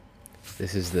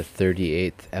This is the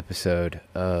 38th episode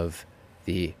of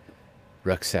the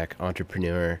Rucksack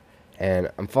Entrepreneur, and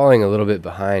I'm falling a little bit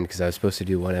behind because I was supposed to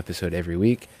do one episode every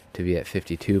week to be at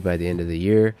 52 by the end of the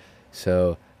year.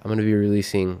 So I'm going to be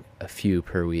releasing a few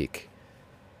per week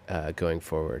going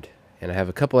forward. And I have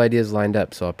a couple ideas lined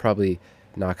up, so I'll probably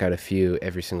knock out a few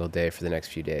every single day for the next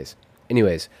few days.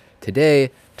 Anyways,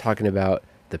 today, talking about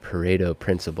the Pareto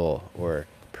principle, or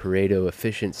Pareto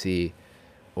efficiency,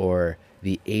 or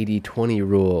the 80-20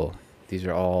 rule. These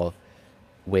are all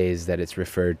ways that it's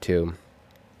referred to.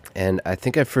 And I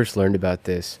think I first learned about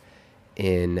this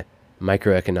in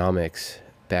microeconomics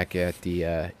back at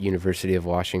the University of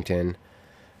Washington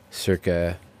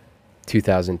circa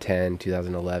 2010,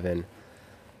 2011.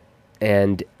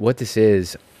 And what this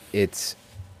is, it's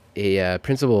a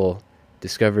principle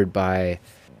discovered by,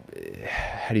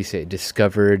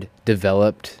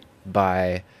 developed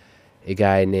by a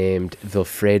guy named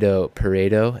Vilfredo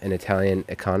Pareto, an Italian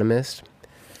economist.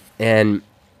 And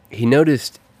he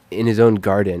noticed in his own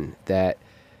garden that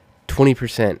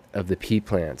 20% of the pea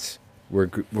plants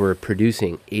were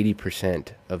producing 80%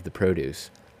 of the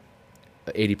produce,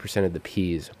 80% of the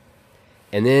peas.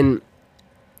 And then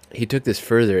he took this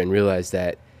further and realized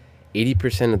that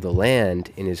 80% of the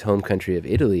land in his home country of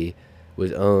Italy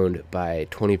was owned by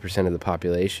 20% of the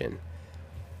population.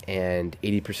 And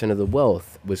 80% of the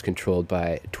wealth was controlled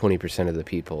by 20% of the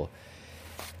people.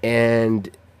 And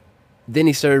then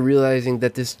he started realizing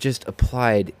that this just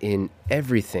applied in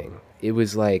everything. It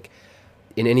was like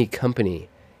in any company,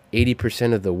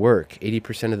 80% of the work,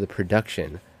 80% of the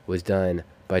production was done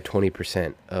by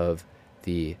 20% of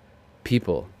the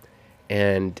people.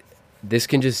 And this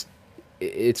can just,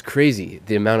 it's crazy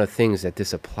the amount of things that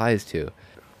this applies to.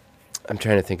 I'm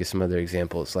trying to think of some other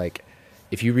examples. Like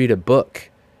if you read a book,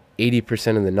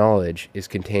 80% of the knowledge is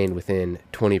contained within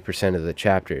 20% of the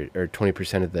chapter, or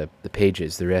 20% of the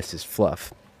pages. The rest is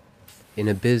fluff. In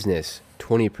a business,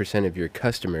 20% of your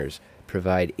customers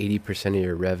provide 80% of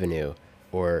your revenue,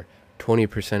 or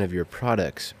 20% of your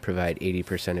products provide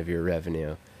 80% of your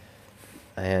revenue.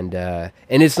 And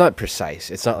it's not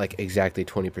precise. It's not like exactly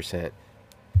 20%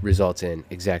 results in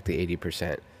exactly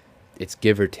 80%. It's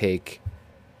give or take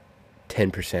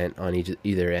 10% on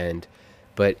either end.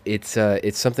 But it's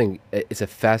something. It's a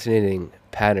fascinating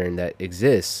pattern that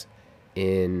exists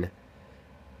in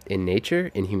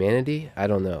nature, in humanity. I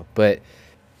don't know, but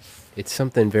it's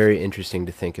something very interesting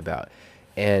to think about.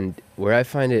 And where I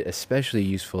find it especially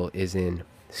useful is in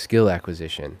skill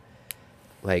acquisition.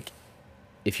 Like,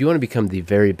 if you want to become the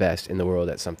very best in the world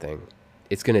at something,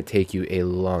 it's going to take you a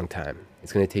long time.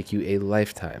 It's going to take you a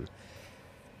lifetime.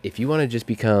 If you want to just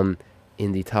become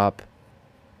in the top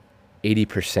 80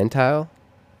 percentile,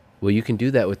 well, you can do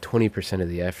that with 20% of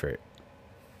the effort.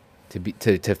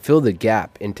 To fill the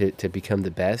gap and to become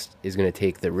the best is going to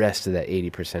take the rest of that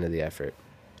 80% of the effort.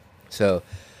 So,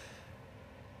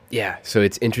 yeah, so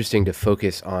it's interesting to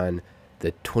focus on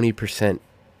the 20%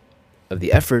 of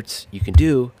the efforts you can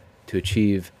do to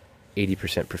achieve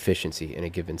 80% proficiency in a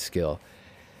given skill.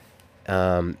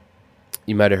 You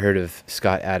might have heard of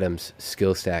Scott Adams'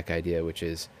 skill stack idea, which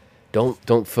is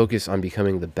don't focus on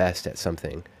becoming the best at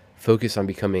something. Focus on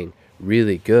becoming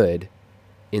really good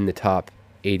in the top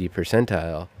 80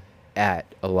 percentile at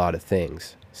a lot of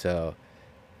things. So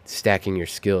stacking your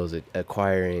skills,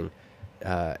 acquiring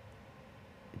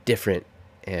different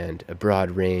and a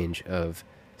broad range of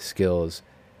skills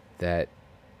that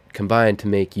combine to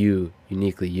make you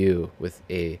uniquely you with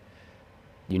a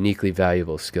uniquely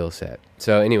valuable skill set.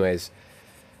 So anyways,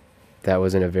 that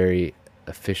wasn't a very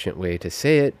efficient way to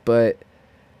say it, but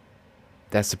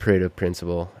that's the Pareto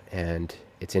principle, and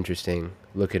it's interesting.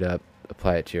 Look it up,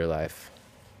 apply it to your life.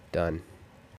 Done.